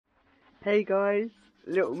Hey guys,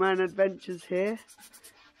 Little Man Adventures here,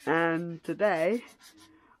 and today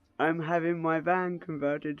I'm having my van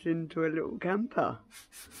converted into a little camper.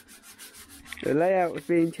 The layout is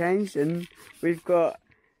being changed and we've got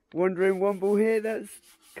Wandering Womble here that's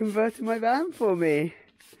converting my van for me.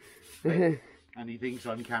 And he thinks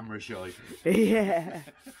I'm camera shy. Yeah.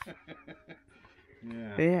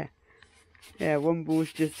 Yeah. Yeah,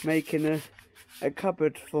 Womble's just making a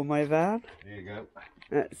cupboard for my van. There you go.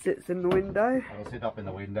 That sits in the window. It'll sit up in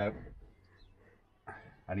the window.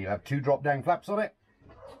 And you have 2 drop-down flaps on it.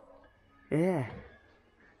 Yeah.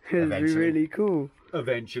 It'll be really cool.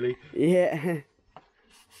 Eventually. Yeah.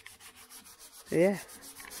 Yeah.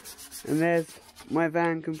 And there's my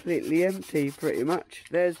van completely empty, pretty much.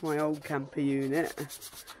 There's my old camper unit.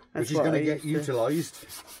 Which is going to get utilised.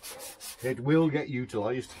 It will get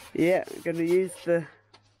utilised. Yeah, I'm going to use the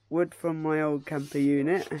wood from my old camper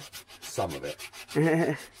unit. Some of it.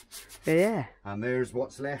 Yeah. And there's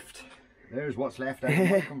what's left. There's what's left after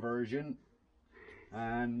my conversion.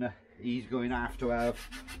 And he's going to have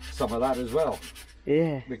some of that as well.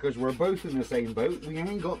 Yeah. Because we're both in the same boat. We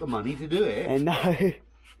ain't got the money to do it. I know.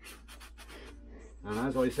 And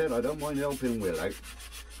as I said, I don't mind helping Will out.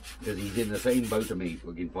 Because he's in the same boat as me,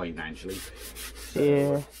 fucking financially. So,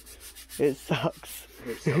 yeah. It sucks.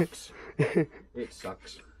 It sucks. It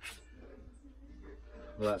sucks.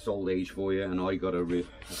 Well, that's old age for you, and I got to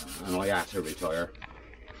and I had to retire.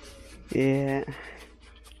 Yeah.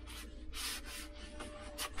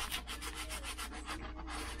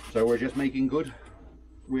 So we're just making good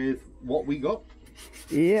with what we got.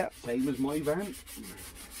 Yeah. Same as my van.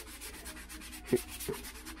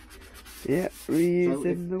 Yeah,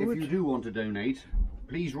 reusing so the wood. If you do want to donate,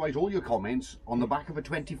 please write all your comments on the back of a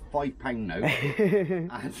 £25 note.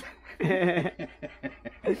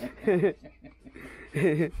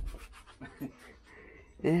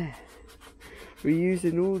 Yeah,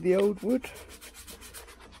 reusing all the old wood.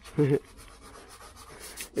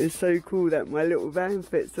 It's so cool that my little van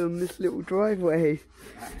fits on this little driveway.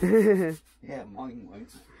 Yeah, mine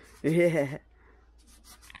won't. Yeah.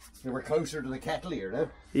 Yeah, we're closer to the kettle here, though.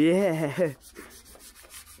 Yeah.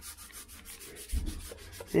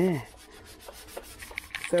 Yeah.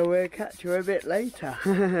 So we'll catch you a bit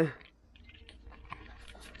later.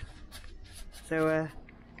 So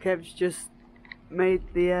Kev's just made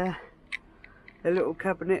the little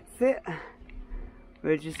cabinet fit.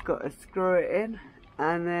 We've just got to screw it in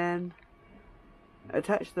and then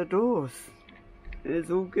attach the doors. It's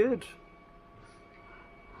all good.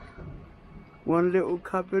 One little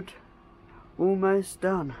cupboard almost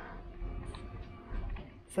done.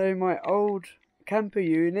 So my old camper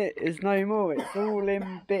unit is no more. It's all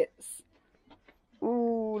in bits.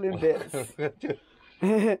 All in bits.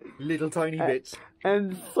 Little tiny bits.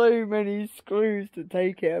 And so many screws to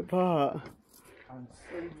take it apart.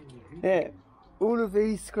 Yeah, all of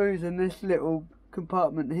these screws in this little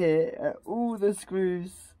compartment here are all the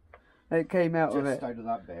screws that came out of it. Just out of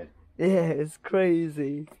that bed. Yeah, it's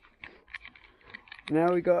crazy.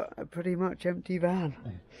 Now we got a pretty much empty van.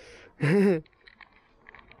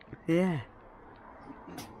 Yeah.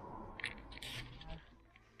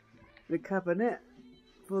 The cabinet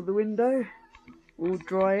for the window, all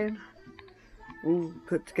drying, all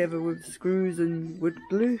put together with screws and wood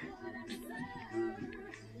glue.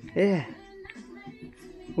 Yeah,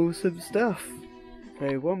 awesome stuff.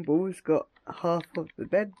 So Womble's got half of the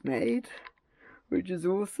bed made, which is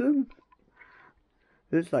awesome.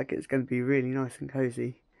 Looks like it's going to be really nice and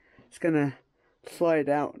cozy. It's going to slide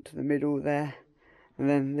out to the middle there, and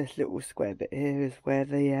then this little square bit here is where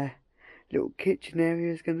the little kitchen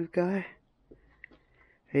area is going to go.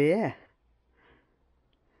 Yeah.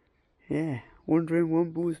 Yeah, Wandering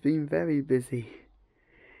Womble's been very busy.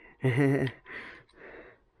 Yeah,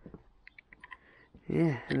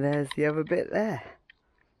 and there's the other bit there.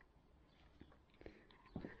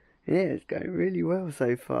 Yeah, it's going really well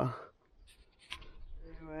so far.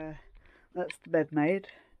 So, that's the bed made.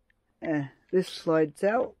 This slides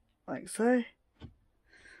out like so.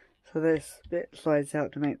 So this bit slides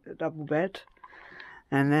out to make the double bed.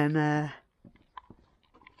 And then,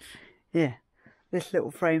 yeah, this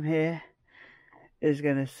little frame here is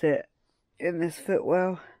going to sit in this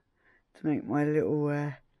footwell to make my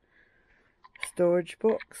little storage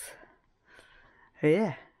box. So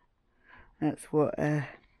yeah, that's what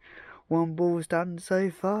Womble's done so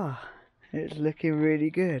far. It's looking really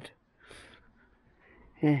good.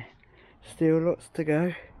 Yeah, still lots to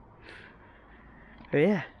go. But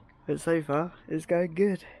yeah, but so far it's going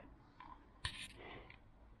good.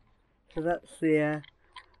 So that's the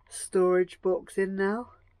storage box in now.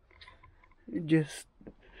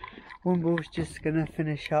 Womble's just gonna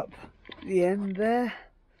finish up the end there.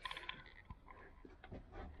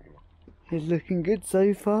 It's looking good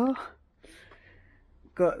so far.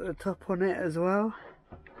 Got the top on it as well,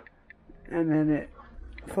 and then it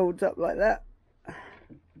folds up like that.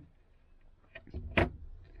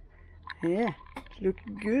 Yeah, it's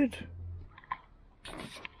looking good.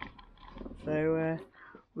 So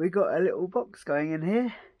we got a little box going in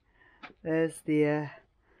here. There's the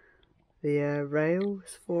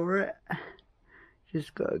rails for it.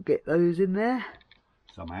 Just got to get those in there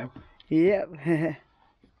somehow. Yep.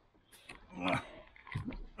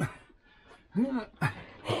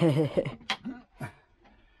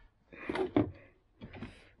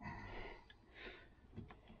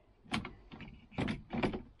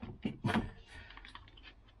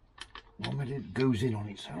 When it goes in on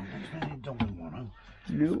its own, that's when it don't want to.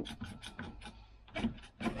 Nope. There you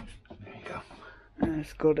go.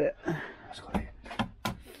 That's got it. That's got it.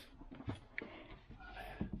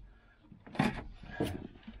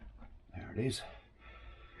 There it is.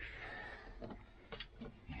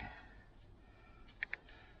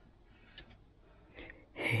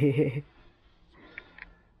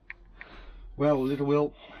 Well, little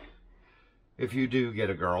Will, if you do get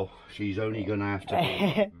a girl, she's only going to have to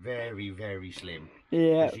be very, very slim.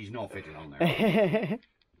 Yeah. She's not fitting on there.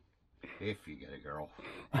 If you get a girl.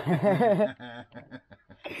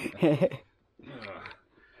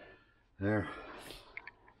 There.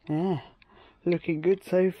 Yeah. Looking good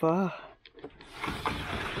so far.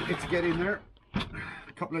 It's getting there.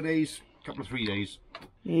 A couple of days, couple of 3 days.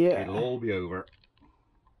 Yeah. It'll all be over.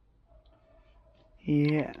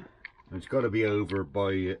 Yeah. It's got to be over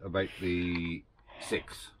by about the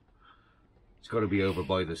 6th. It's got to be over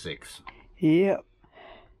by the 6th. Yep.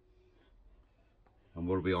 And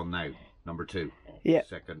what are we on now? Number 2. Yep.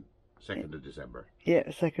 2nd of December. Yeah,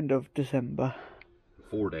 2nd of December.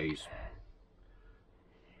 4 days.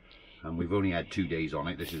 And we've only had 2 days on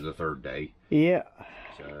it. This is the 3rd day. Yeah.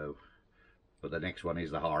 So, but the next one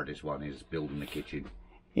is the hardest one, is building the kitchen.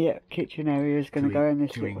 Yeah, kitchen area is going to go in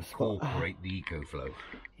this little spot. To incorporate the EcoFlow.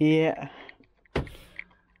 Yeah.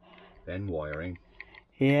 Then wiring.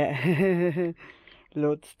 Yeah.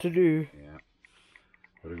 Lots to do. Yeah.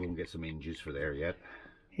 Gotta go and get some hinges for there yet.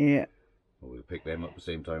 Yeah. We'll pick them up at the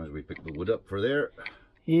same time as we pick the wood up for there.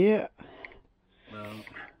 Yeah. I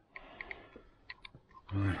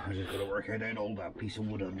just gotta work out all that piece of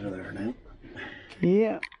wood under there now.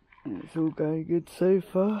 Yeah. It's all going good so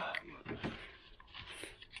far.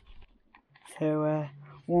 So,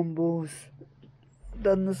 Womble's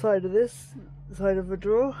done the side of this, side of the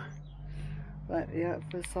drawer, like the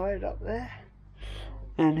upper side up there.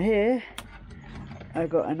 And here, I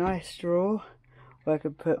got a nice drawer where I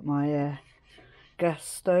can put my gas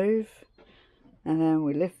stove, and then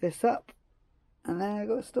we lift this up, and then I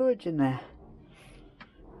got storage in there.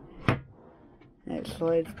 It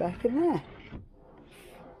slides back in there.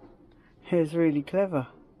 It's really clever.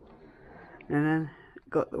 And then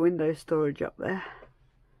got the window storage up there.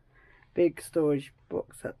 Big storage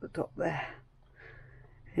box at the top there.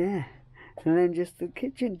 Yeah. And then just the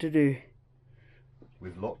kitchen to do.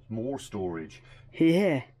 With lots more storage.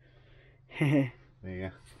 Yeah. There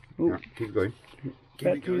you go. Yeah, keep going. Keep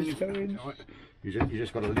it Battery's going. going. You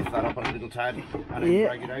just got to lift that up on a little tad and then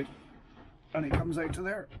drag it out. And it comes out to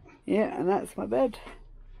there. Yeah, and that's my bed.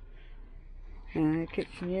 And the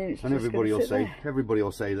kitchen unit's And just everybody will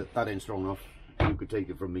say, there. that ain't strong enough. You could take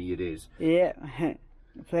it from me, it is. Yeah,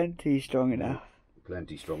 plenty strong enough.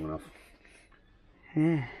 Plenty strong enough.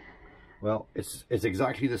 Yeah. Well, it's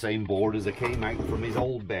exactly the same board as it came out from his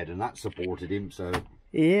old bed, and that supported him, so...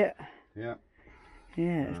 Yeah. Yeah.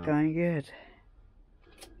 Yeah, it's going good.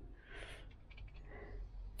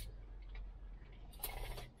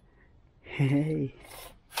 Hey.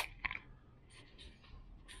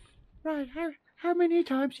 Right, how many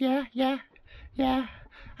times? Yeah.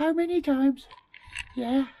 How many times?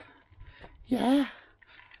 Yeah.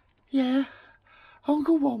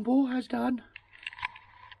 Uncle Womble has done.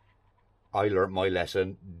 I learnt my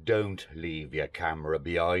lesson. Don't leave your camera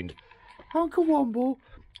behind. Uncle Womble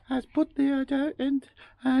has put the dirt in,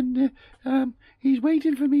 and he's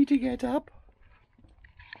waiting for me to get up.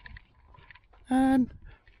 And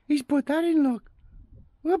he's put that in, look.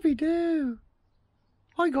 Whoopie-doo.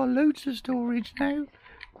 I got loads of storage now.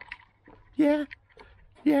 Yeah.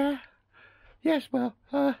 Yes, well,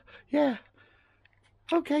 yeah.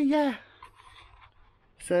 Okay, yeah.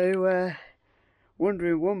 So,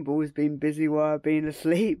 Wandering Womble's been busy while I've been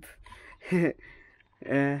asleep.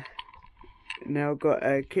 Now got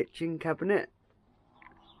a kitchen cabinet.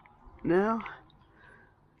 Now,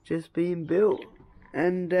 just being built.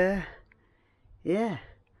 And, yeah,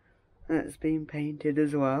 that's been painted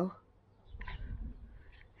as well.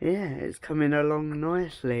 yeah, it's coming along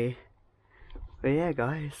nicely. But yeah,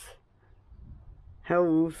 guys, how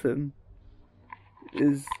awesome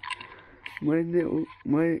is my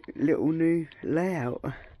little new layout?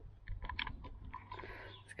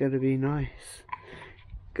 It's gonna be nice.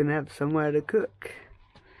 Gonna have somewhere to cook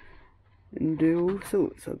and do all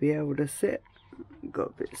sorts. I'll be able to sit. Got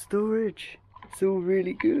a bit of storage. It's all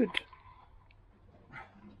really good.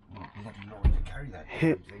 Oh, bloody Lord, to carry that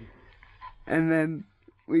damn thing. And then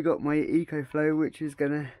we got my EcoFlow, which is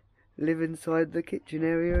gonna live inside the kitchen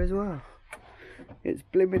area as well. It's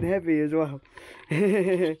blimmin' heavy as well.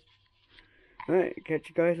 Right, catch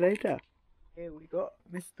you guys later. Here we got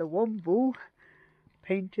Mr. Womble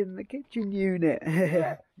painting the kitchen unit.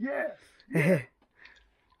 Yeah.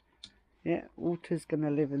 Yeah, Walter's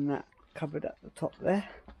gonna live in that cupboard at the top there.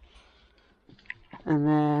 And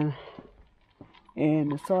then in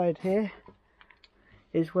the side here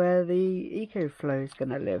is where the EcoFlow is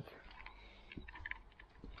gonna live.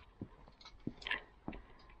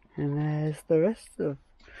 And there's the rest of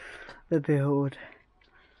the build.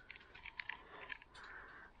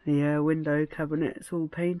 The window cabinet's all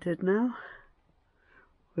painted now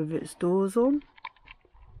with its doors on.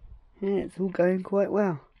 Yeah, it's all going quite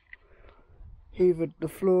well. Heated the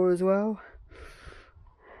floor as well.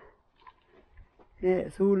 Yeah,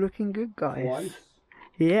 it's all looking good, guys. Twice.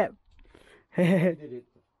 Yep. Did it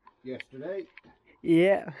yesterday.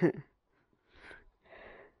 Yeah.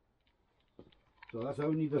 So that's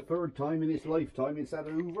only the third time in its lifetime it's had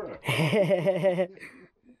a Hoover.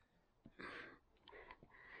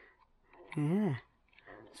 Yeah,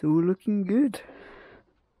 it's all looking good.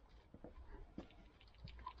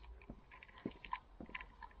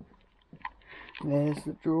 There's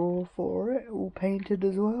the drawer for it, all painted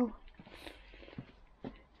as well.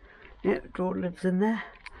 Yeah, the drawer lives in there.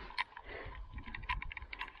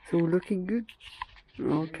 It's all looking good.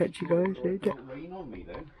 I'll catch you guys later. Don't rain on me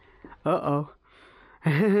then. Uh-oh.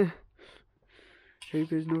 Hope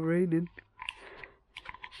it's not raining.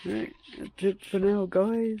 Right, that's it for now,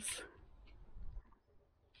 guys.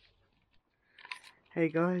 Hey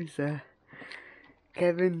guys,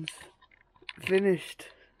 Kevin's finished.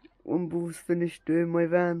 Womble's finished doing my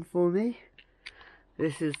van for me.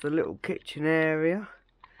 This is the little kitchen area.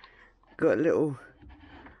 Got a little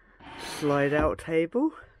slide out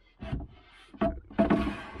table,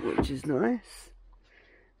 which is nice.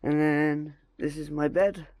 And then this is my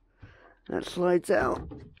bed that slides out.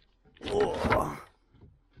 Oh.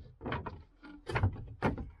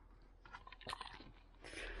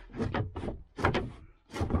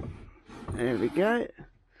 There we go.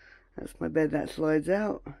 That's my bed that slides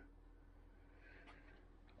out.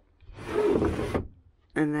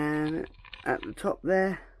 And then at the top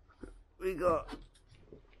there we got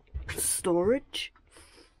storage.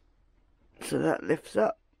 So that lifts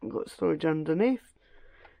up. We've got storage underneath.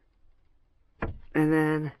 And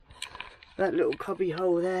then that little cubby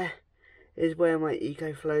hole there is where my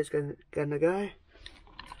EcoFlow is gonna go.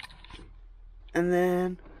 And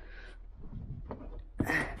then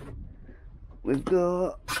we've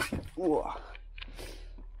got a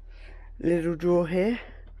little drawer here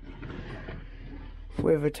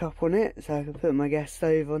with a top on it, so I can put my gas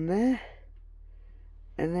stove on there,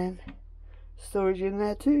 and then storage in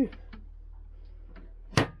there too.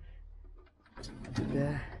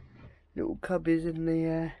 The little cubbies in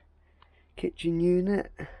the kitchen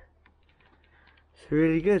unit. It's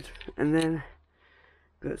really good. And then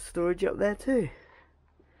got storage up there too.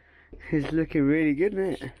 It's looking really good,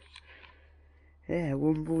 isn't it? Yeah,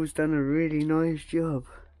 Womble's done a really nice job.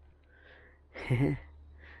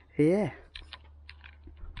 Yeah.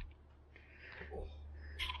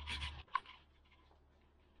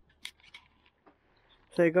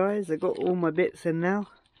 So guys, I got all my bits in now.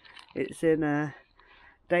 It's in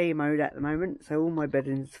day mode at the moment, so all my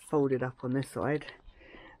bedding's folded up on this side.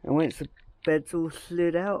 And once the bed's all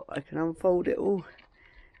slid out, I can unfold it all,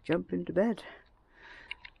 jump into bed.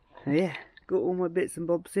 So yeah, got all my bits and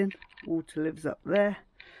bobs in. Water lives up there.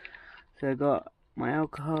 So I got my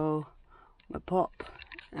alcohol, my pop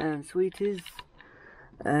and sweeties.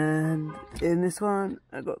 And in this one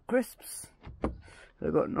I got crisps. So I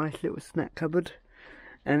got a nice little snack cupboard.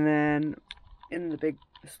 And then in the big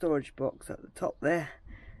storage box at the top there,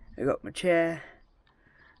 I got my chair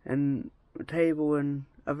and my table and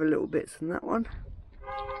other little bits in that one.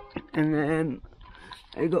 And then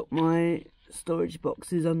I got my storage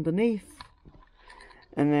boxes underneath.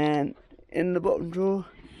 And then in the bottom drawer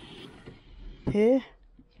here,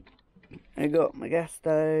 I got my gas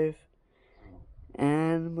stove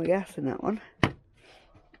and my gas in that one.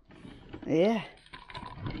 Yeah,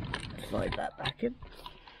 slide that back in.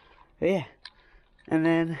 But yeah, And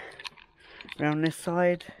then around this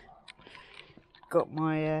side, got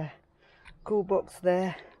my cool box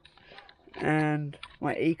there, and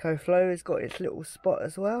my EcoFlow has got its little spot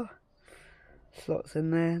as well. Slots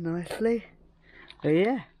in there nicely. But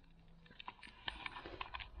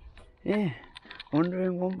yeah,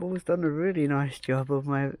 Wandering Womble's done a really nice job of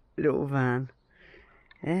my little van.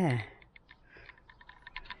 Yeah.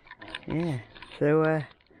 So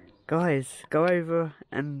guys, go over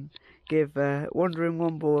and give Wandering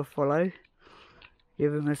Womble a follow.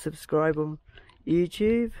 Give him a subscribe on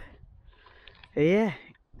YouTube. Yeah,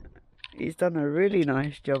 he's done a really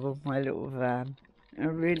nice job of my little van.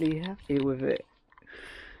 I'm really happy with it.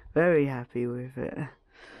 Very happy with it.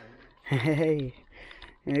 Hey,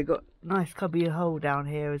 yeah, got a nice cubby hole down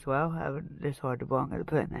here as well. I haven't decided what I'm going to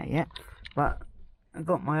put in there yet, but I've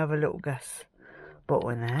got my other little gas bottle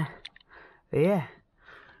in there. But yeah,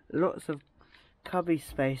 lots of cubby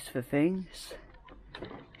space for things.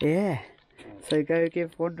 Yeah, so go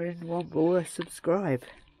give Wandering Womble a subscribe.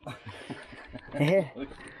 Yeah,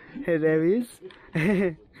 and there he is.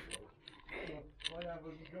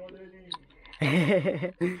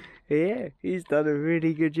 Yeah, he's done a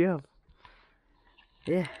really good job.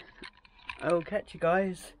 Yeah, I will catch you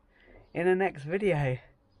guys in the next video.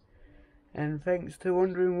 And thanks to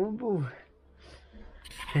Wandering Womble.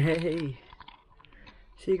 Hey,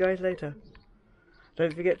 see you guys later.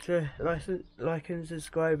 Don't forget to like and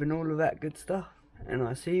subscribe and all of that good stuff. And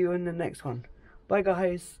I'll see you in the next one. Bye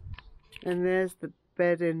guys. And there's the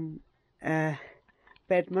bed in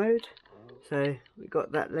bed mode. So we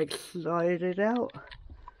got that leg slided out.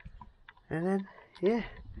 And then, yeah,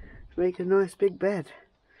 make a nice big bed.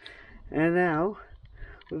 And now,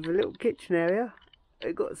 with a little kitchen area,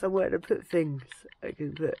 I got somewhere to put things. I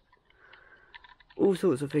can put all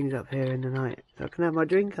sorts of things up here in the night. So I can have my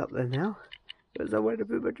drink up there now. Got somewhere to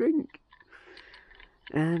put my drink.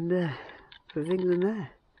 And put things in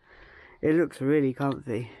there. It looks really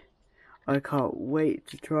comfy. I can't wait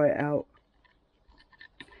to try it out.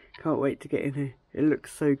 Can't wait to get in here. It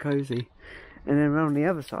looks so cozy. And then around the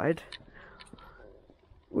other side,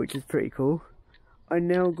 which is pretty cool, I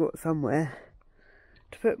now got somewhere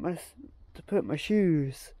to put my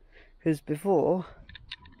shoes, because before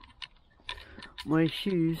my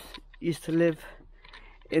shoes used to live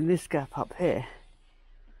in this gap up here.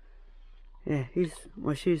 Yeah,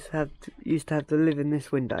 my shoes used to have to live in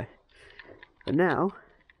this window, but now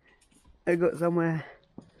I got somewhere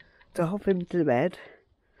to hop into the bed,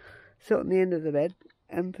 sit on the end of the bed,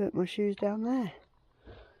 and put my shoes down there.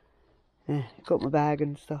 Yeah, got my bag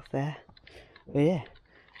and stuff there. But yeah,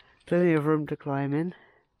 plenty of room to climb in.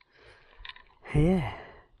 Yeah,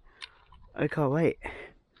 I can't wait.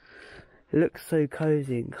 It looks so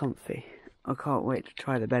cozy and comfy. I can't wait to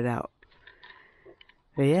try the bed out.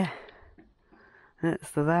 But yeah,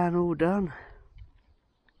 that's the van all done.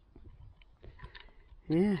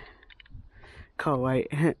 Yeah, can't wait.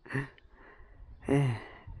 Yeah,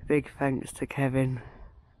 big thanks to Kevin,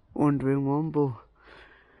 Wandering Womble.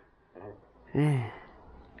 Yeah,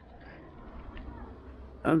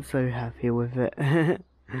 I'm so happy with it.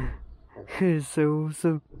 It's so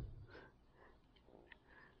awesome.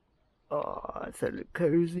 Oh, it's so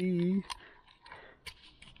cozy.